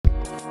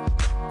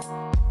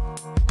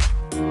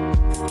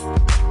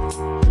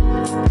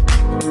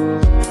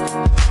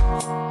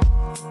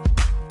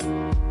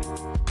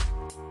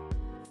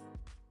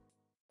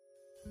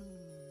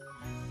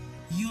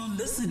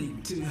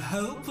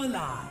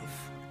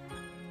Alive.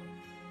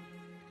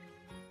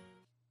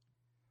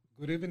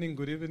 Good evening,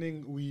 good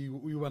evening. We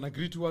want to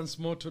greet you once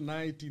more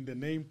tonight in the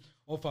name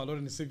of our Lord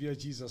and Savior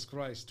Jesus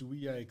Christ.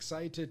 We are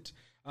excited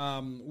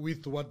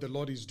with what the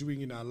Lord is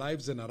doing in our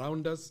lives and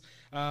around us.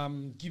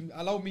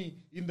 Allow me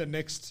in the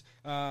next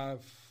 10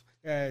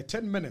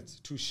 minutes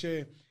to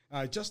share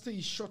just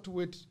a short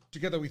word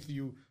together with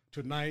you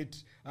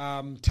tonight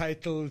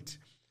titled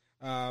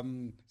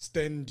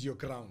Stand Your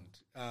Ground.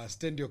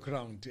 Stand your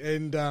ground.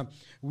 And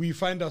we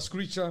find our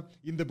scripture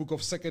in the book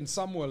of 2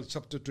 Samuel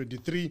chapter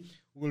 23.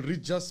 We'll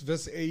read just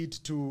verse 8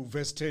 to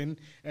verse 10,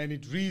 and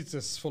it reads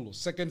as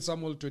follows. 2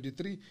 Samuel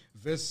 23,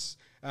 verse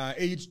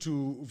 8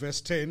 to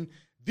verse 10.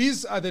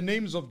 These are the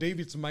names of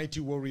David's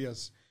mighty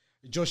warriors.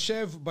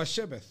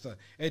 Josheb-Basshebeth,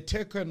 a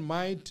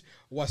Tekoanite,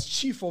 was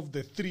chief of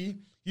the three.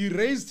 He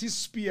raised his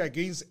spear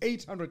against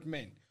 800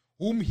 men,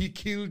 whom he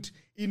killed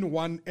in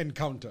one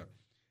encounter.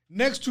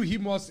 Next to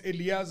him was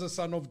Eleazar,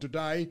 son of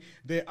Dodai,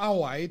 the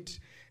Awite.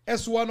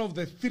 As one of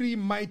the three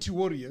mighty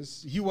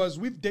warriors, he was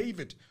with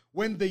David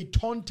when they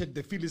taunted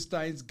the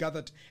Philistines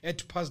gathered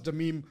at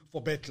Pasdamim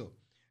for battle.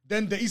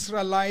 Then the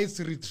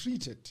Israelites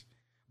retreated.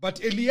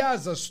 But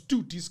Eleazar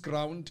stood his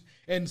ground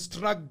and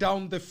struck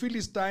down the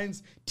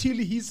Philistines till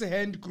his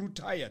hand grew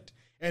tired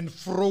and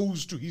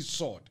froze to his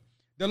sword.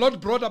 The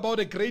Lord brought about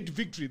a great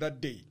victory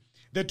that day.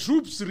 The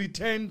troops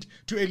returned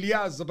to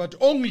Eleazar, but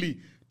only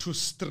to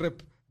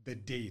strip the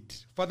dead.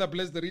 Father,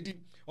 bless the reading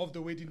of the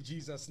word in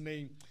Jesus'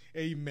 name.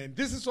 Amen.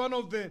 This is one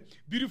of the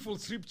beautiful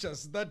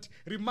scriptures that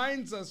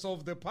reminds us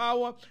of the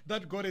power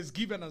that God has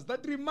given us.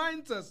 That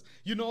reminds us,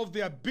 of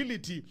the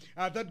ability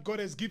that God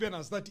has given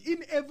us. That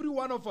in every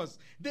one of us,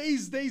 there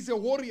is a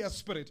warrior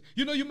spirit.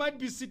 You might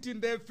be sitting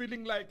there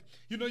feeling like,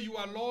 you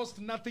are lost,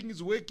 nothing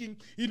is working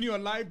in your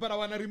life. But I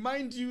want to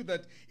remind you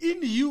that in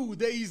you,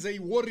 there is a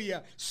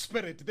warrior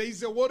spirit. There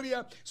is a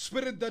warrior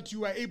spirit that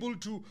you are able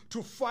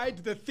to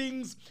fight the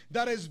things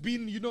that has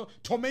been,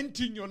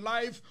 tormenting your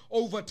life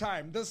over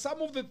time. There's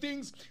some of the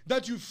things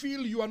that you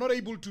feel you are not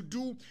able to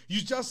do.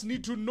 You just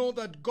need to know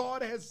that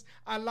God has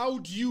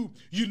allowed you,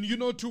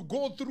 to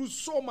go through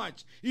so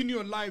much in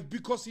your life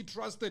because he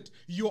trusted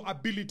your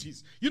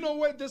abilities.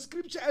 Where the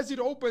scripture as it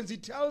opens,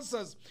 it tells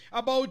us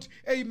about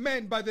a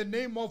man by the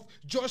name of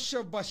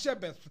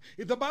Josheb-Basshebeth.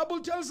 The Bible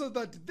tells us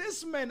that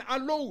this man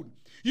alone,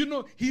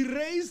 he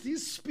raised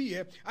his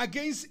spear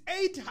against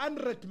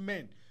 800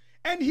 men.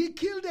 And he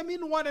killed them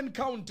in one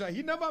encounter.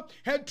 He never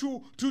had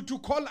to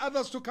call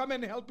others to come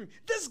and help him.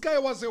 This guy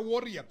was a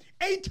warrior.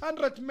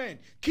 800 men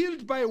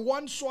killed by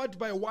one sword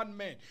by one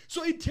man.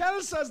 So it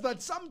tells us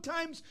that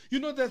sometimes,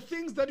 the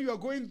things that you are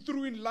going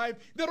through in life,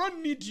 they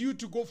don't need you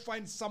to go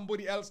find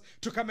somebody else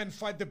to come and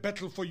fight the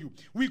battle for you.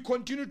 We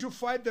continue to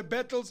fight the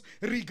battles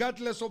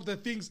regardless of the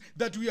things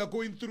that we are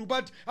going through.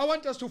 But I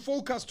want us to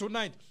focus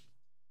tonight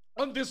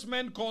on this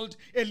man called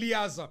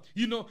Eleazar.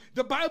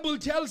 The Bible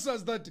tells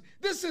us that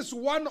this is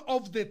one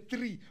of the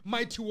three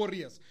mighty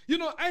warriors.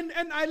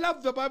 And I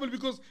love the Bible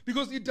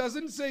because it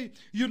doesn't say,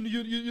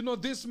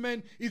 this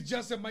man is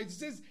just a mighty. It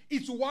says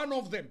it's one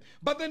of them.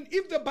 But then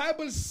if the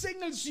Bible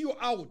singles you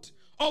out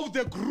of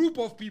the group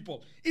of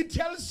people, it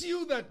tells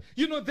you that,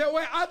 there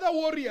were other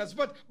warriors,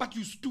 but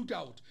you stood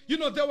out.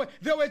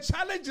 There were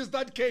challenges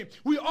that came.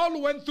 We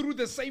all went through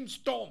the same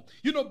storm,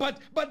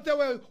 but there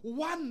were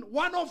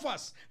one of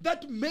us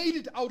that made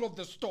it out of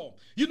the storm.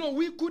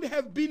 We could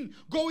have been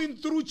going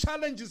through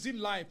challenges in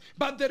life,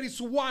 but there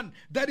is one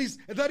that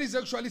is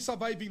actually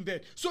surviving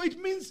there. So it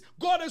means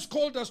God has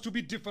called us to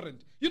be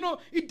different.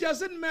 It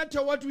doesn't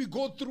matter what we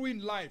go through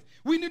in life.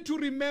 We need to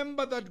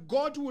remember that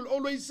God will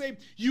always say,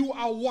 you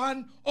are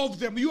one of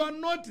them. You are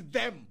not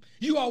them.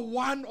 You are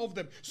one of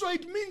them. So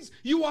it means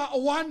you are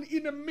one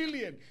in a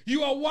million.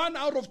 You are one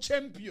out of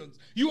champions.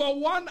 You are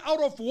one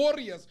out of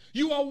warriors.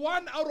 You are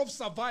one out of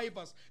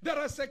survivors. There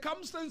are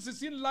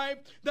circumstances in life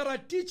that are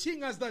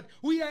teaching us that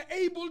we are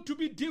able to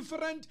be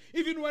different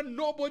even when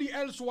nobody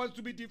else wants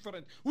to be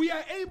different. We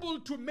are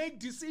able to make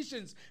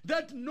decisions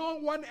that no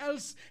one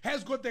else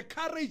has got the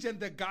courage and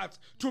the guts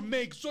to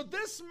make. So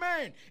this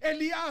man,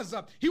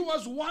 Eleazar, he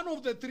was one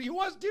of the three. He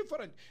was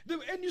different.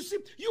 And you see,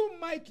 you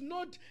might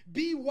not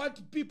be what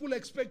people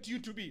expect you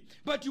to be,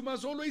 but you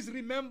must always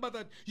remember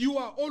that you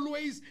are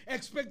always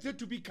expected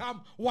to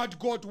become what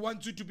God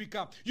wants you to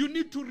become. You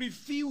need to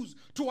refuse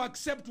to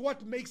accept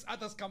what makes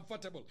others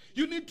comfortable.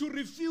 You need to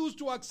refuse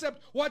to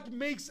accept what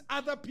makes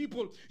other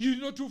people,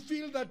 to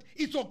feel that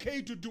it's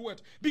okay to do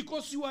it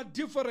because you are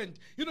different.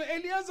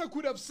 Eleazar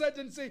could have said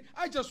and say,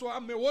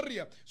 I'm a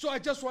warrior, so I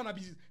just want to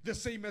be the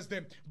same as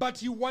them. But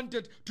he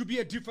wanted to be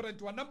a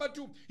different one. Number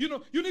two,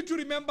 you need to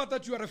remember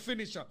that you are a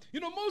finisher.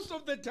 Most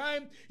of the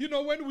time,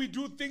 when we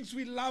do things,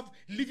 we love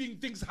leaving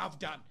things half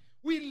done.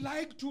 We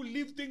like to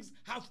leave things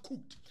half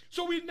cooked.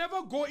 So we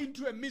never go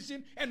into a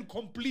mission and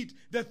complete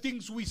the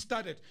things we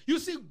started. You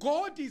see,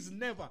 God is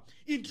never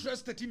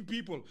interested in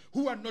people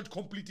who are not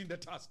completing the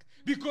task.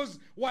 Because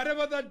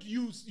whatever that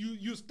you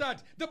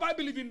start, the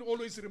Bible even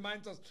always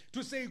reminds us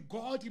to say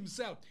God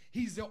himself,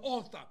 he's the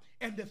author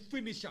and the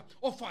finisher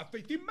of our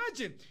faith.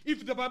 Imagine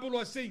if the Bible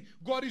was saying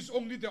God is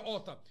only the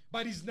author,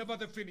 but he's never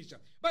the finisher.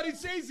 But it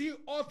says he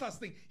authors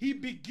things, he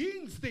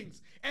begins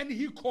things, and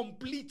he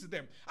completes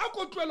them.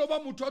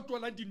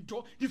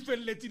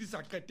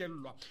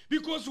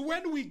 Because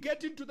when we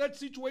get into that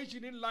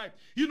situation in life,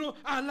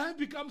 our life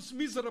becomes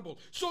miserable.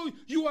 So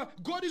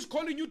God is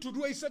calling you to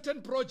do a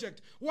certain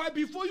project. Why?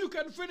 Before you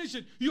can finish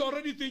it, you're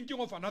already thinking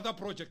of another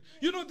project.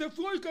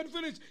 Before you can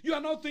finish, you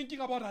are now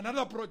thinking about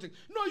another project.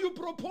 No, you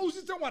propose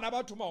it someone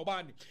about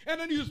Tumaobani. And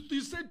then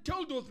you said,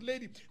 tell those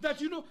ladies that,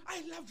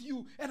 I love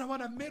you and I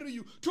want to marry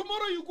you.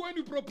 Tomorrow you go and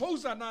you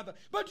propose another.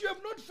 But you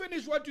have not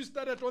finished what you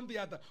started on the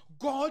other.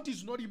 God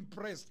is not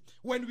impressed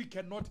when we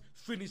cannot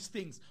finish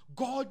things.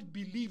 God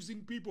believes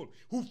in people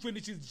who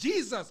finishes.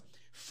 Jesus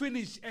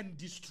finished and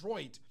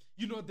destroyed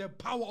the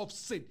power of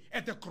sin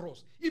at the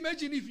cross.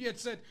 Imagine if he had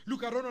said,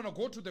 look, I don't want to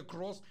go to the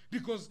cross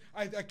because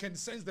I can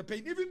sense the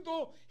pain. Even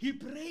though he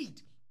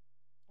prayed.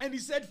 And he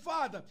said,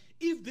 Father,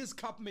 if this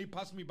cup may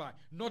pass me by,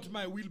 not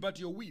my will, but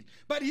your will.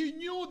 But he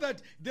knew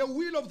that the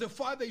will of the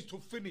Father is to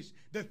finish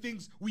the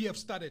things we have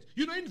started.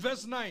 In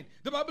verse 9,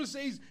 the Bible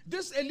says,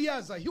 this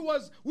Eliezer, he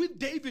was with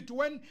David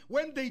when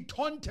they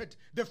taunted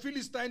the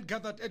Philistine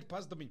gathered at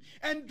Pasdamim.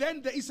 And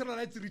then the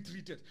Israelites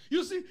retreated.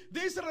 You see,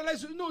 the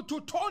Israelites, to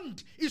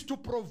taunt is to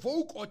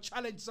provoke or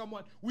challenge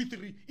someone with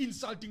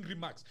insulting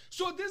remarks.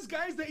 So these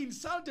guys, they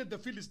insulted the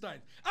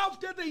Philistines.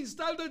 After they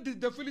insulted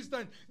the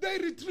Philistines, they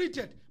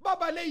retreated.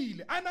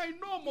 And I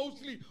know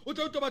mostly why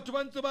do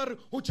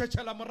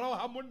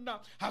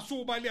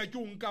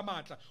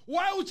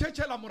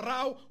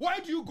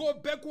you go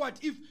backward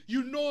if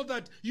you know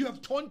that you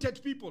have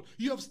taunted people,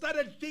 you have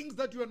started things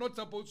that you are not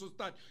supposed to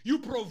start, you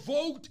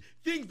provoked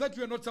things that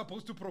you are not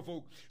supposed to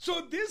provoke.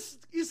 So this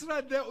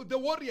Israel, the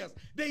warriors,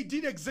 they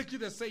did exactly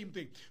the same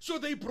thing. So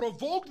they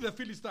provoked the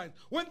Philistines.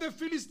 When the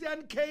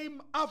Philistines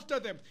came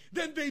after them,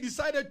 then they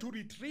decided to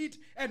retreat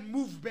and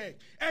move back.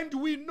 And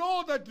we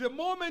know that the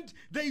moment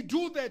they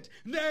do that,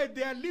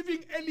 they are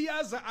leaving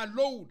Eliezer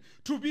alone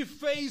to be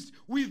faced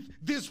with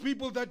these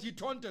people that he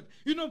taunted.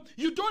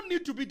 You don't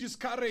need to be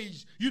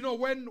discouraged,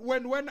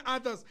 when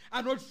others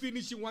are not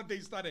finishing what they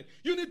started.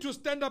 You need to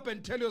stand up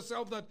and tell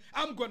yourself that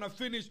I'm going to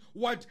finish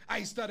what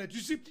I started.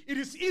 You see, it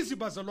is easy,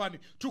 Bazalwane,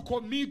 to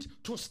commit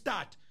to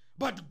start,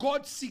 but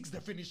God seeks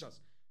the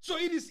finishers. So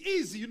it is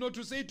easy,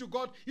 to say to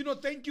God,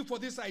 thank you for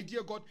this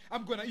idea, God,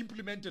 I'm going to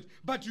implement it,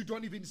 but you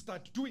don't even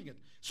start doing it.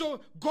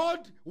 So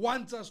God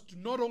wants us to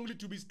not only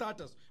to be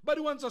starters, but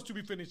he wants us to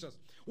be finishers.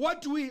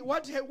 What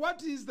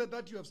is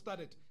that you have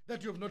started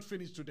that you have not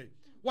finished today?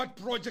 What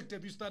project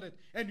have you started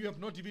and you have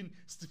not even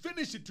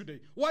finished it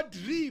today? What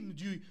dream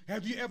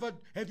have you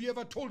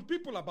ever told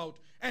people about,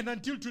 and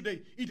until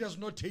today it has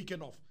not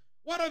taken off?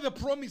 What are the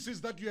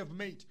promises that you have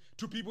made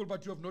to people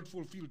but you have not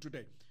fulfilled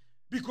today?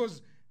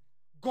 Because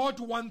God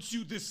wants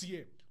you this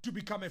year to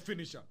become a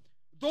finisher.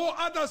 Though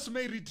others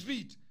may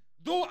retreat,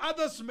 though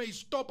others may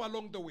stop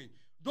along the way,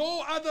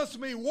 though others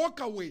may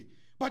walk away,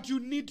 but you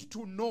need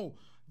to know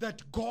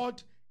that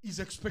God is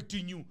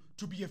expecting you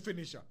to be a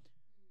finisher.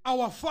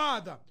 Our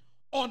Father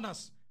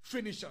honors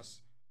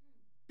finishers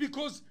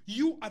because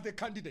you are the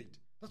candidate.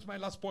 That's my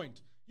last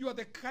point. You are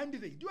the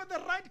candidate. You are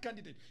the right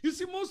candidate. You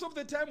see, most of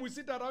the time we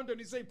sit around and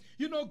we say,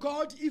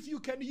 God, if you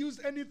can use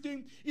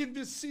anything in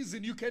this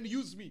season, you can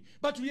use me.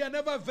 But we are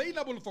never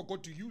available for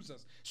God to use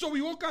us. So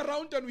we walk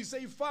around and we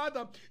say,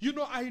 Father,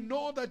 I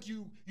know that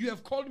you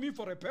have called me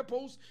for a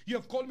purpose. You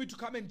have called me to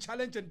come and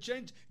challenge and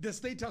change the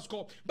status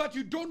quo. But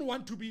you don't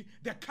want to be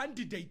the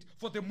candidate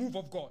for the move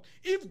of God.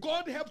 If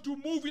God has to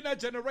move in a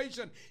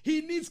generation,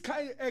 he needs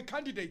a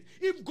candidate.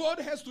 If God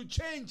has to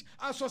change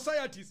our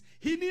societies,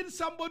 he needs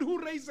somebody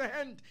who raises a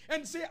hand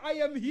and say, I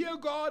am here,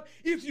 God.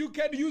 If you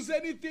can use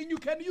anything, you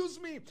can use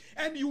me.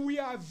 And we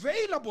are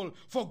available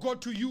for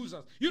God to use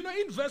us. In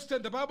verse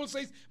 10, the Bible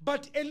says,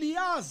 but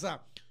Eliezer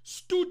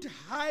stood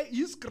high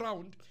his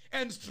ground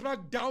and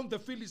struck down the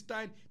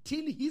Philistine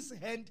till his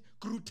hand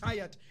grew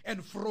tired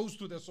and froze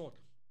to the sword.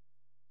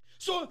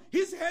 So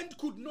his hand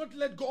could not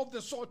let go of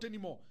the sword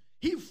anymore.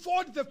 He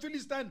fought the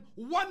Philistine,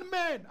 one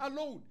man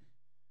alone.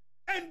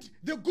 And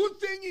the good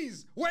thing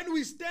is, when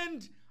we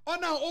stand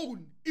on our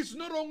own, it's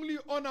not only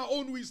on our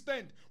own we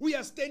stand. We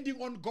are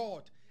standing on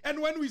God. And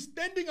when we're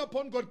standing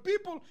upon God,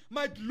 people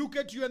might look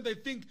at you and they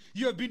think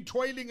you have been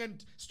toiling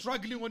and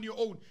struggling on your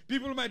own.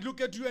 People might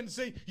look at you and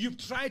say you've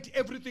tried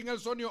everything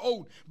else on your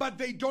own, but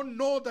they don't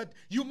know that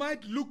you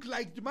might look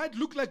like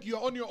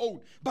you're on your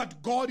own,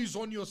 but God is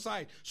on your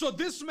side. So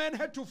this man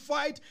had to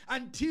fight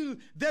until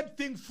that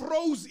thing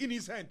froze in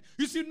his hand.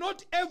 You see,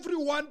 not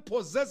everyone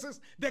possesses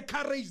the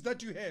courage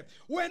that you have.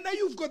 When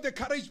you've got the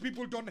courage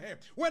people don't have.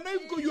 When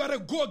you are a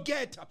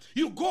go-getter,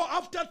 you go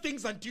after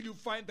things until you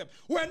find them.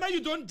 When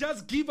you don't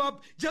just give give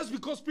up just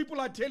because people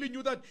are telling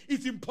you that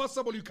it's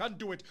impossible, you can't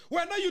do it.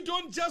 When you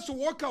don't just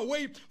walk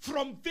away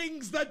from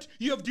things that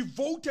you have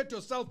devoted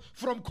yourself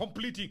from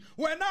completing.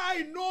 When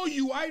I know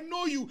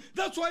you.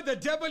 That's why the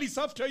devil is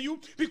after you,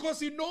 because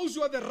he knows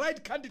you are the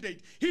right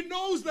candidate. He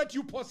knows that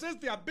you possess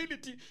the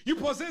ability, you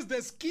possess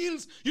the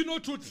skills,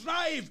 to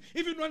thrive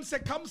even when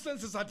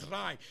circumstances are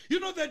dry.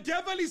 The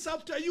devil is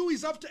after you,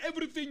 he's after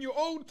everything you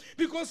own,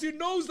 because he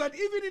knows that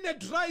even in a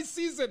dry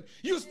season,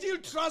 you still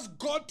trust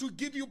God to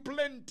give you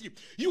plenty.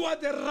 You are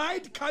the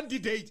right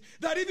candidate,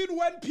 that even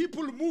when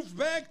people move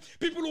back,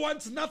 people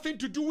want nothing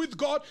to do with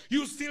God,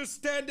 you still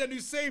stand and you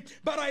say,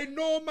 but I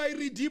know my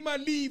Redeemer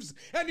lives.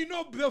 And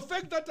the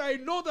fact that I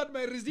know that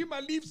my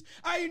Redeemer lives,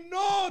 I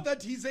know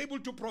that he's able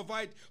to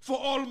provide for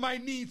all my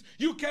needs.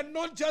 You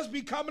cannot just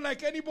become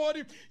like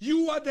anybody.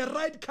 You are the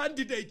right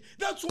candidate.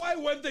 That's why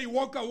when they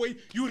walk away,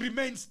 you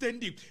remain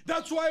standing.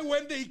 That's why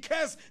when they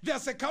curse their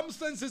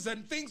circumstances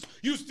and things,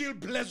 you still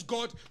bless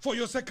God for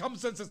your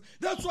circumstances.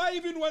 That's why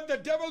even when the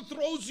devil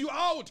throws you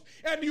out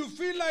and you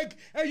feel like,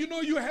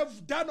 you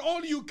have done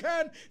all you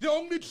can, the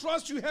only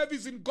trust you have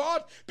is in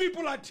God,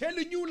 people are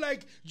telling you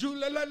like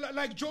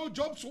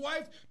Job's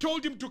wife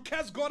told him to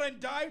curse God and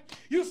die,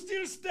 you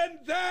still stand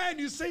there and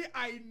you say,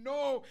 I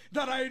know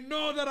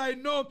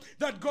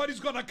that God is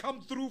going to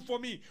come through for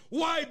me.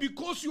 Why?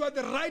 Because you are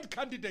the right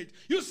candidate.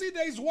 You see,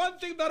 there is one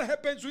thing that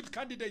happens with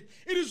candidates.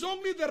 It is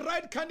only the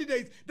right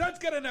candidate that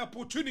get an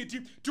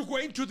opportunity to go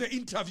into the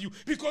interview,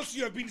 because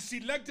you have been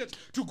selected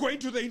to go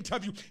into the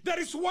interview. There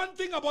is one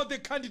thing about the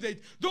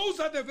candidate. Those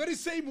are the very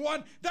same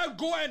one that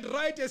go and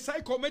write a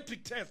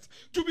psychometric test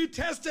to be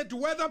tested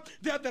whether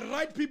they are the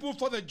right people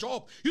for the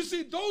job. You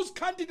see, those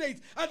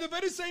candidates are the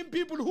very same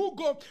people who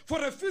go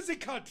for a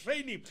physical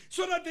training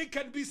so that they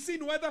can be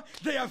seen whether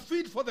they are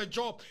fit for the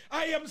job.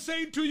 I am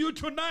saying to you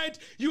tonight,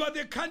 you are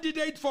the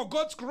candidate for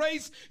God's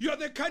grace. You are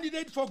the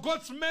candidate for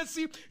God's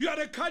mercy. You are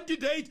the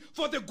candidate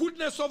for the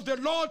goodness of the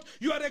Lord.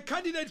 You are the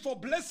candidate for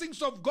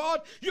blessings of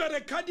God. You are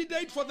the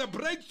candidate for the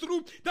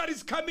breakthrough that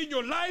is coming in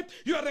your life.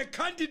 You are a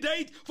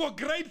candidate for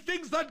great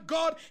things that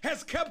God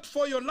has kept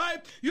for your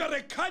life. You are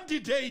a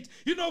candidate,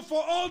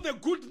 for all the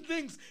good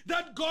things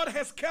that God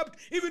has kept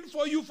even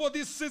for you for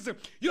this season.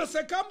 Your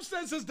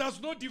circumstances does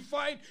not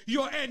define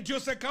your end. Your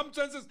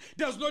circumstances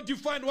does not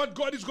define what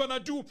God is going to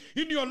do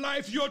in your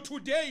life. Your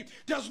today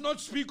does not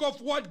speak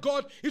of what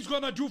God is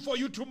going to do for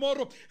you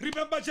tomorrow.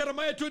 Remember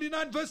Jeremiah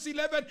 29 verse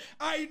 11,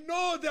 I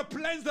know the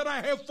plans that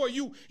I have for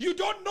you. You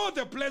don't know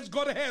the plans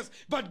God has,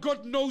 but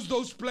God knows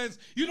those plans.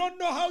 You don't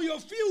know how your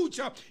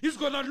future is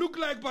going to look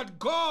like, but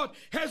God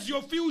has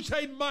your future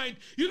in mind.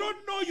 You don't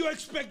know your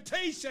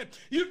expectation.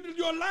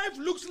 Your life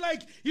looks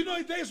like,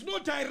 there's no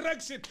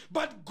direction,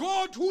 but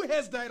God, who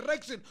has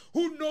direction,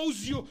 who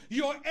knows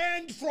your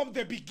end from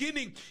the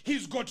beginning,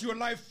 he's got your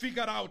life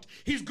figured out.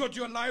 He's got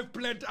your life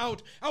planned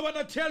out. I want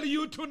to tell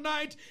you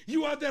tonight,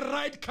 you are the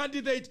right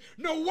candidate.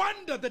 No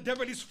wonder the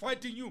devil is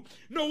fighting you.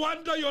 No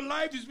wonder your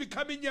life is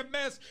becoming a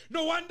mess.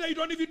 No wonder you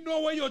don't even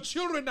know where your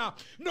children are.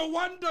 No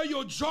wonder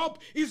your job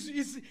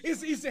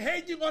is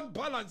hanging on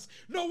balance.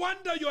 No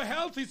wonder your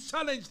health is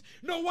challenged.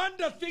 No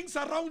wonder things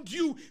around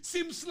you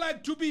seems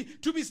like to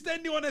be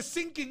standing on a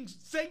sinking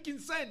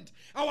sand.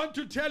 I want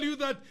to tell you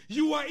that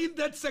you are in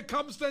that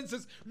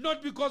circumstances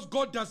not because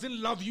God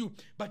doesn't love you,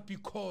 but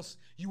because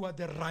you are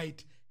the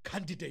right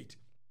candidate.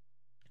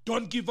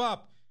 Don't give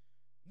up.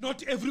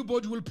 Not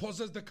everybody will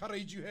possess the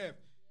courage you have.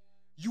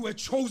 You were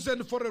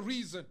chosen for a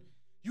reason.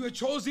 You are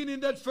chosen in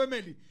that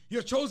family. You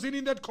are chosen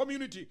in that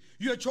community.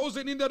 You are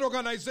chosen in that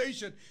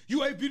organization.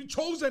 You have been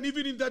chosen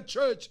even in that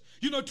church,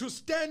 to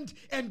stand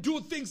and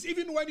do things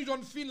even when you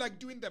don't feel like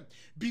doing them,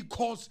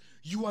 because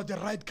you are the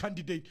right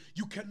candidate.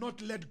 You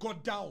cannot let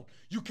God down.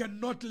 You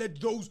cannot let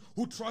those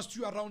who trust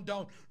you around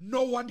down.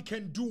 No one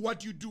can do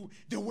what you do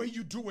the way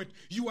you do it.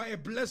 You are a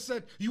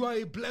blessed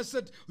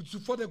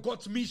for the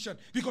God's mission,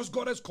 because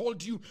God has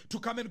called you to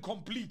come and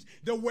complete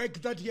the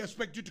work that he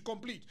expects you to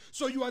complete.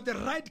 So you are the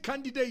right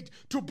candidate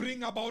to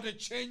bring about a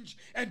change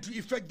and to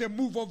effect the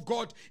move of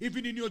God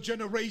even in your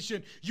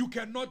generation. You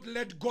cannot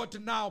let God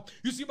now.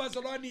 You see,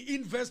 Masalani,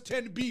 in verse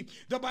 10b,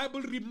 the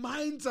Bible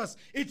reminds us,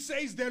 it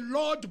says the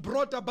Lord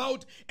brought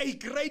about a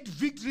great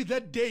victory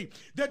that day.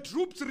 The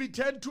troops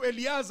returned to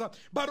Eleazar,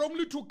 but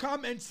only to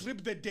come and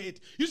strip the dead.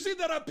 You see,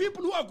 there are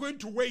people who are going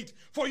to wait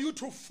for you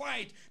to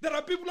fight. There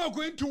are people who are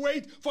going to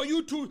wait for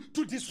you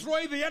to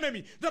destroy the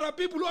enemy. There are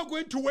people who are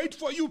going to wait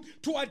for you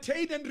to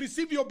attain and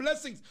receive your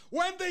blessings.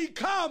 When they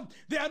come,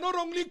 they are not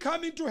only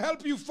coming to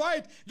help you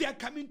fight, they are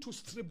coming to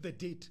strip the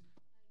dead.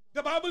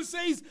 The Bible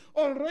says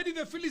already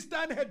the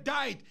Philistine had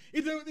died.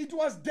 It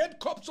was dead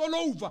corpse all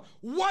over.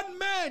 One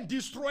man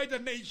destroyed a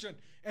nation.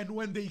 And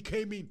when they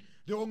came in,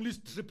 They're only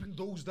stripping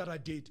those that are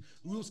dead.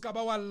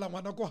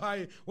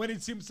 When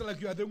it seems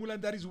like you are the one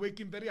that is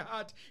working very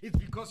hard, it's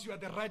because you are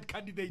the right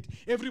candidate.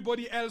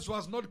 Everybody else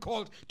was not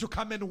called to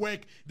come and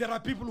work. There are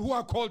people who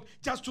are called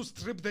just to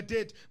strip the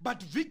dead.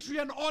 But victory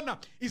and honor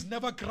is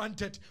never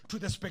granted to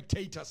the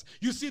spectators.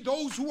 You see,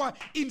 those who are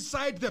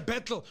inside the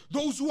battle,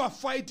 those who are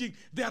fighting,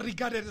 they are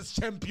regarded as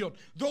champion.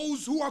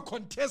 Those who are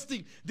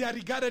contesting, they are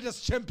regarded as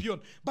champion.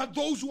 But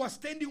those who are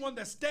standing on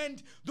the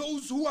stand,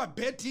 those who are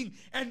betting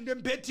and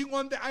then betting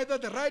on either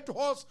the right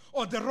horse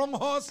or the wrong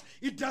horse,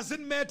 it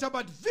doesn't matter.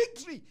 But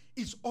victory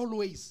is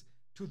always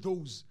to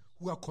those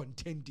who are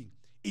contending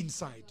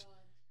inside.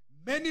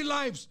 Many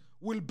lives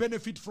will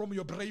benefit from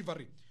your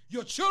bravery.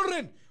 Your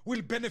children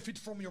will benefit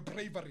from your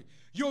bravery.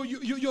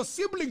 Your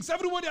siblings,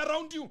 everybody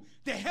around you,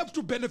 they have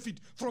to benefit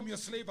from your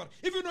slavery.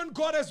 Even when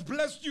God has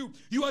blessed you,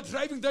 you are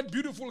driving that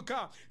beautiful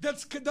car.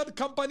 That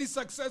company is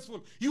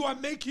successful. You are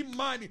making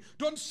money.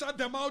 Don't shut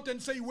them out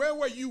and say, where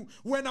were you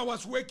when I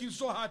was working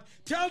so hard?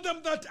 Tell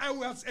them that I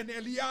was an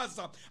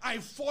Eliezer. I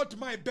fought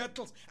my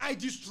battles. I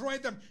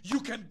destroyed them. You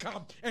can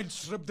come and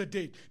strip the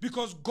dead.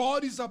 Because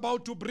God is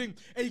about to bring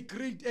a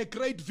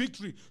great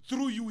victory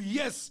through you.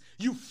 Yes,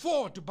 you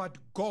fought, but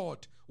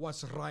God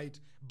was right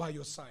by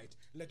your side.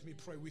 Let me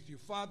pray with you.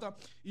 Father,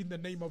 in the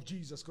name of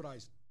Jesus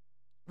Christ,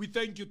 we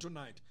thank you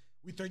tonight.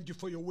 We thank you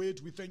for your word.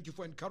 We thank you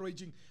for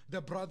encouraging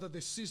the brother,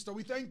 the sister.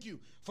 We thank you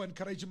for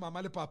encouraging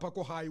Mama Le Papa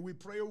Kohai. We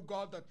pray, oh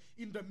God, that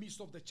in the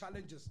midst of the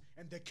challenges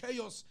and the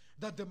chaos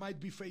that they might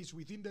be faced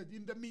with, in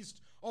the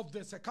midst of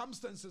the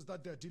circumstances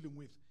that they're dealing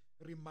with,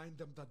 remind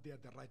them that they are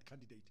the right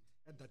candidate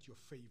and that your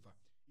favor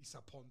is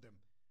upon them.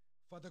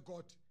 Father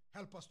God,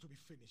 help us to be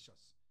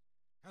finishers.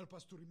 Help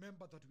us to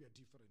remember that we are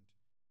different.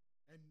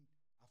 And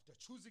after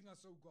choosing us,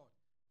 oh God,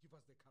 give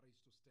us the courage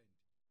to stand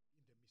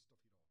in the midst of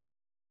it all.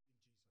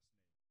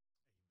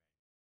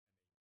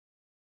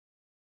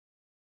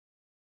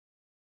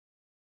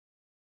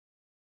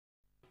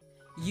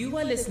 In Jesus' name, amen. You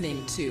are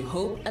listening to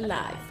Hope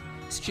Alive,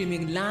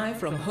 streaming live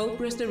from Hope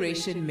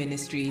Restoration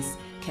Ministries,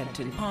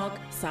 Kempton Park,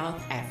 South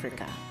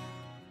Africa.